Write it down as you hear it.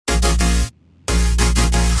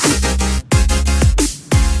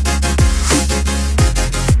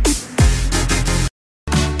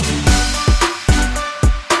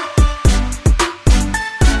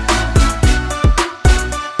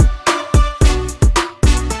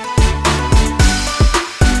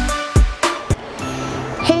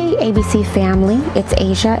ABC family, it's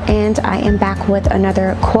Asia, and I am back with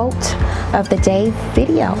another quote of the day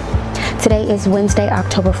video. Today is Wednesday,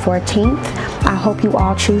 October 14th. I hope you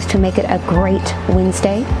all choose to make it a great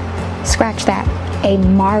Wednesday. Scratch that. A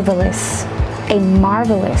marvelous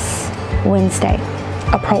Wednesday.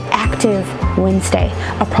 A proactive Wednesday.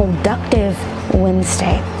 A productive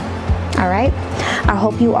Wednesday. All right? I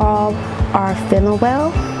hope you all are feeling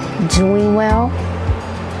well, doing well.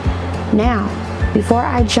 Now, before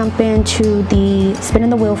I jump into the spinning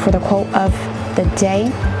the wheel for the quote of the day,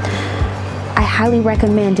 I highly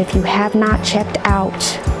recommend, if you have not checked out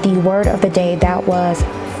the word of the day that was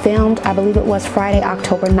filmed, I believe it was Friday,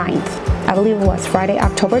 October 9th.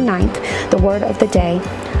 The word of the day,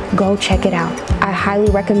 go check it out. I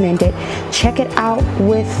highly recommend it. Check it out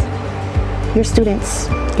with your students,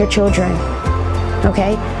 your children,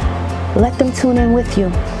 okay? Let them tune in with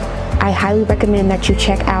you. I highly recommend that you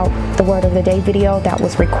check out the Word of the Day video that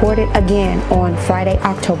was recorded again on Friday,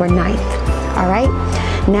 October 9th. All right?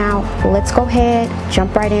 Now, let's go ahead,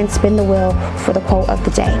 jump right in, spin the wheel for the quote of the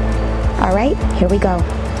day. All right? Here we go.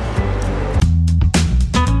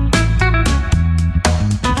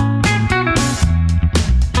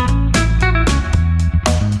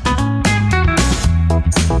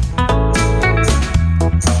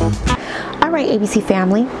 All right, ABC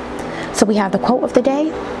family. So we have the quote of the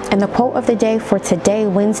day, and the quote of the day for today,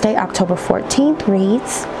 Wednesday, October 14th,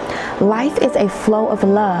 reads, "Life is a flow of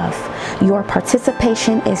love. Your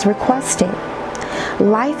participation is requested."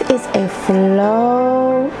 Life is a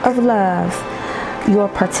flow of love. Your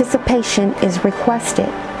participation is requested.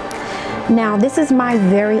 Now, this is my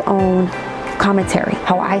very own commentary,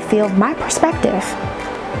 how I feel, my perspective.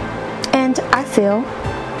 And I feel,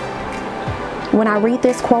 when I read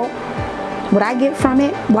this quote, what I get from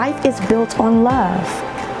it, life is built on love.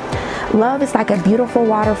 Love is like a beautiful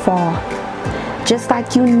waterfall. Just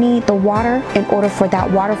like you need the water in order for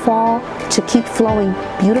that waterfall to keep flowing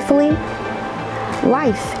beautifully,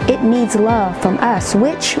 life, it needs love from us,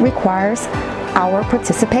 which requires our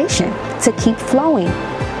participation to keep flowing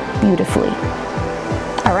beautifully.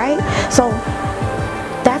 All right? So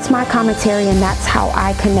that's my commentary, and that's how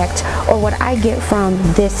I connect, or what I get from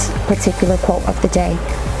this particular quote of the day.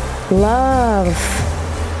 Love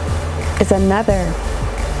is another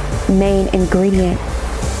main ingredient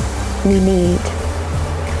we need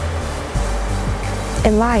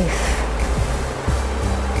in life.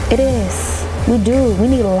 It is. We do. We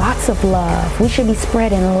need lots of love. We should be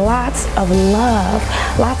spreading lots of love,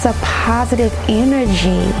 lots of positive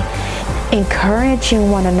energy, encouraging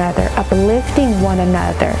one another, uplifting one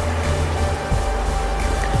another.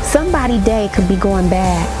 Somebody's day could be going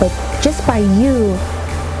bad, but just by you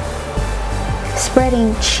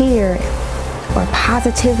spreading cheer or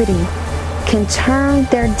positivity can turn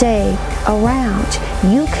their day around.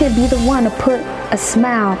 You could be the one to put a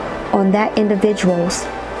smile on that individual's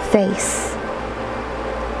face.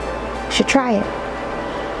 You should try it.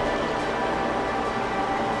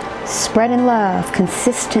 Spreading love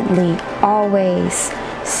consistently, always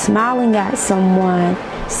smiling at someone,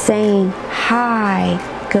 saying hi,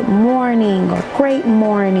 good morning, or great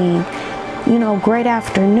morning, great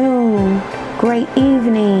afternoon, great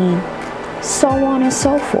evening, so on and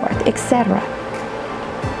so forth, etc.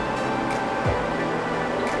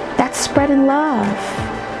 That's spreading love.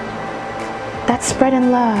 That's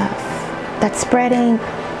spreading love. That's spreading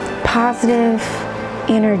positive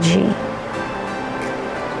energy.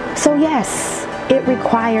 So yes, it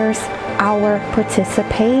requires our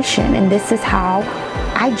participation. And this is how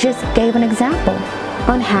I just gave an example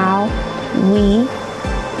on how we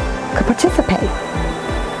could participate.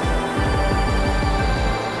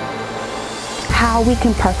 How we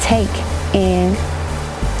can partake in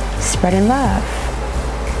spreading love.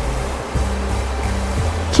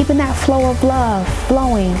 Keeping that flow of love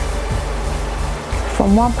flowing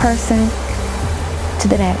from one person to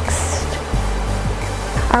the next.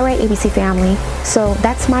 All right, ABC family. So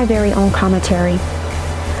that's my very own commentary,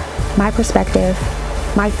 my perspective,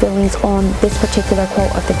 my feelings on this particular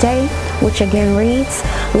quote of the day, which again reads,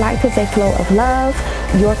 "Life is a flow of love.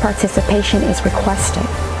 Your participation is requested."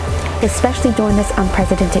 Especially during this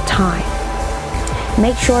unprecedented time.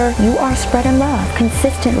 Make sure you are spreading love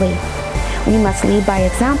consistently. We must lead by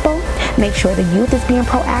example. Make sure the youth is being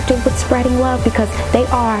proactive with spreading love, because they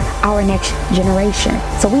are our next generation.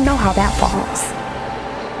 So we know how that falls.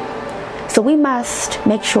 So we must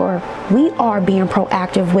make sure we are being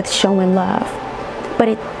proactive with showing love. But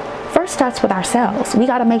it first starts with ourselves. We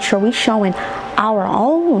got to make sure we're showing our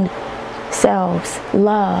own selves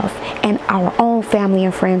love and our own family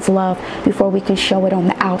and friends love before we can show it on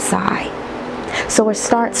the outside. So it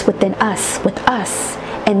starts within us, with us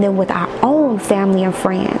and then with our own family and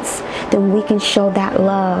friends, then we can show that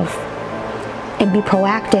love and be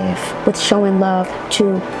proactive with showing love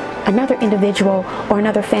to another individual or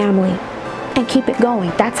another family and keep it going.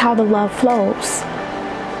 That's how the love flows.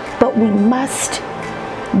 But we must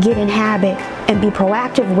get in habit and be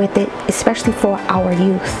proactive with it, especially for our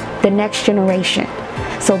youth, the next generation,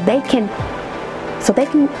 so they can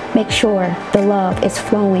make sure the love is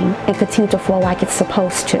flowing and continue to flow like it's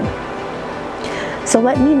supposed to. So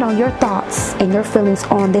let me know your thoughts and your feelings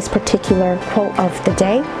on this particular quote of the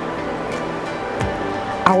day.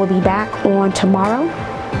 I will be back on tomorrow,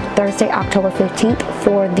 Thursday, October 15th,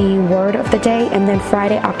 for the word of the day, and then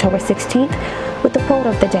Friday, October 16th, with the quote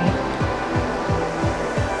of the day.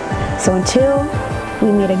 So until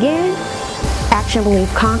we meet again, action, believe,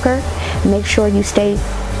 conquer. Make sure you stay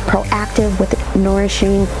proactive with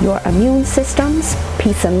nourishing your immune systems.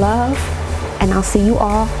 Peace and love. And I'll see you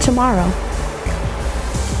all tomorrow.